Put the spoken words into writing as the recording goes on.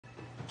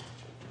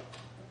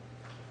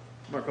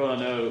Marquel, I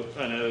know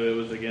it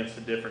was against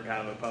a different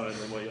kind of opponent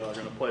than what y'all are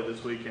going to play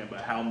this weekend,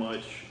 but how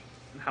much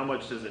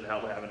does it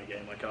help having a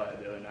game like y'all had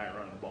the other night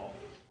running the ball?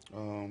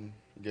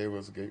 Gave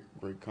us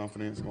great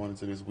confidence going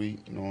into this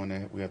week, knowing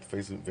that we have to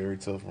face a very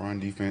tough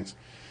run defense.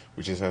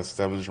 We just have to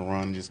establish a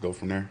run and just go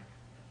from there.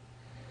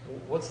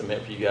 What's it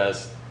meant for you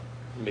guys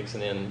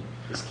mixing in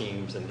the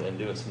schemes and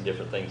doing some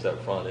different things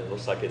up front? It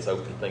looks like it's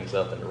opened things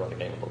up in the running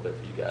game a little bit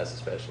for you guys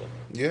especially.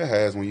 Yeah, it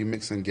has. When you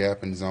mix in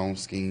gap and zone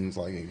schemes,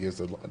 like it gives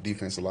the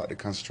defense a lot to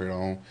concentrate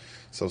on.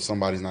 So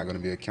somebody's not going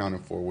to be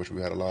accounted for, which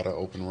we had a lot of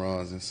open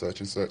runs and such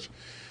and such.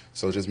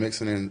 So just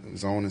mixing in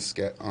zone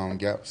and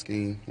gap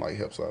scheme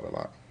helps out a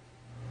lot.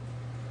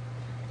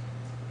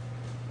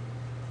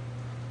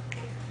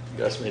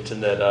 You guys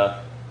mentioned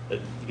that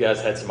you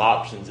guys had some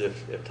options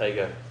if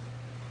Tega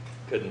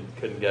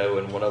couldn't go,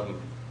 and one of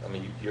them, I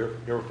mean, you're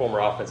a former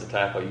offensive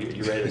tackle.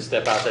 You ready to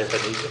step out there if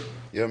they need you?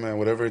 Yeah, man.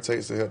 Whatever it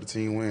takes to help the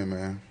team win,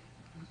 man.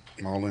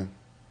 I'm all in.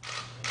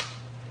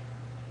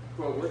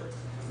 Well,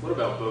 what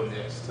about Bo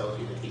Nix tells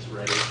you that he's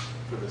ready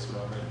for this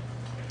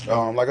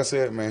moment? Like I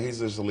said, man, he's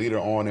just a leader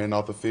on and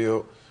off the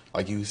field.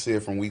 Like you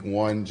said from week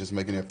one, just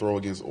making that throw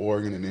against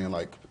Oregon, and then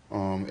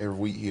every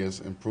week he has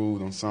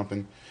improved on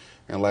something.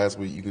 And last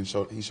week he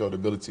showed the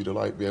ability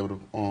to be able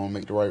to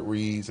make the right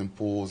reads and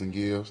pulls and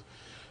gives.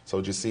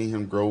 So just seeing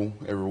him grow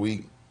every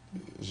week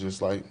is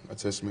just like a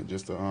testament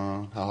just to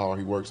how hard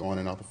he works on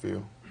and off the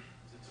field. Does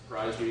it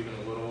surprise you even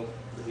a little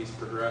that he's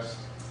progressed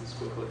this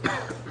quickly?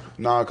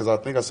 Nah, because I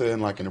think I said in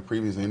the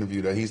previous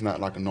interview that he's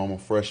not like a normal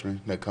freshman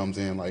that comes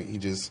in. He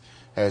just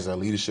has that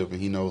leadership and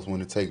he knows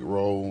when to take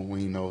role, when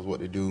he knows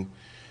what to do.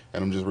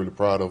 And I'm just really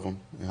proud of him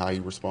and how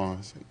he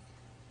responds.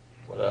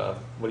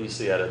 What do you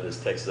see out of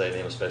this Texas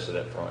A&M, especially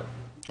that front?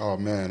 Oh,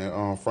 man,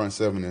 that front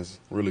seven is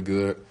really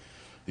good.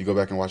 You go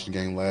back and watch the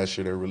game last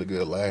year, they were really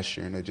good last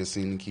year, and they just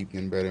seem to keep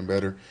getting better and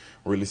better.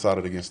 Really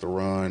solid against the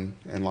run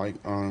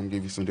and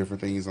give you some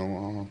different things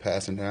on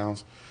passing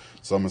downs.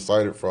 So I'm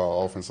excited for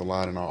our offensive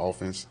line and our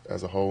offense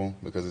as a whole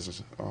because it's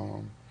just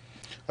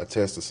a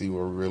test to see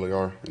where we really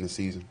are in the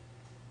season.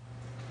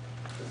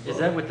 Is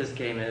that what this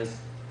game is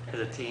as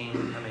a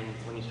team? I mean,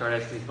 when you start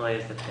asking these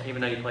plays,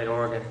 even though you played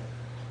Oregon,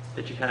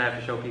 that you kind of have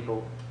to show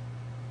people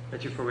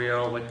that you're for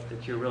real,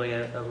 that you're really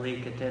a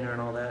league contender and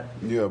all that?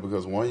 Yeah,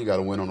 because one, you got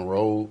to win on the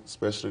road,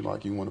 especially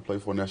you want to play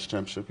for a national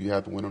championship. You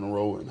have to win on the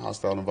road in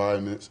hostile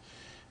environments.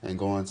 And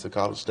going to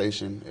College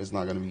Station, it's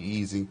not going to be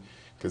easy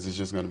because it's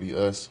just going to be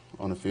us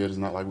on the field. It's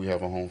not like we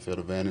have a home field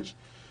advantage.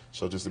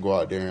 So just to go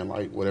out there and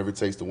whatever it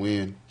takes to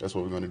win, that's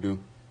what we're going to do.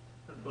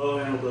 Bo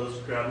handled those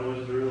grab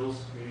noise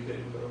drills,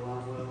 communicating with the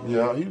line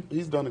well. Yeah,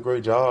 he's done a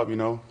great job,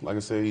 Like I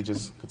said, he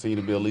just continue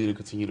to be a leader,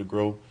 continue to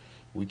grow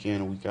week in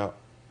and week out.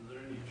 Is there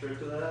any trick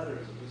to that, or is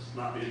it just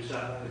not being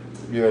shy?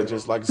 Yeah,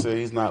 just like I said,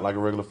 he's not like a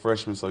regular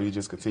freshman, so he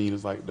just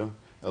continues to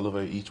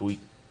elevate each week.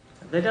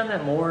 Have they done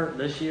that more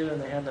this year than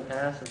they had in the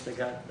past since they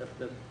got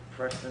the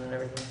freshmen and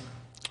everything?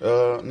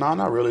 No,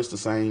 not really. It's the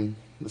same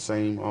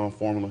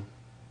formula.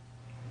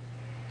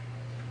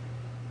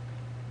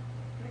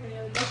 Any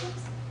other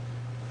questions?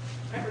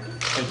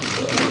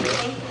 Thank you.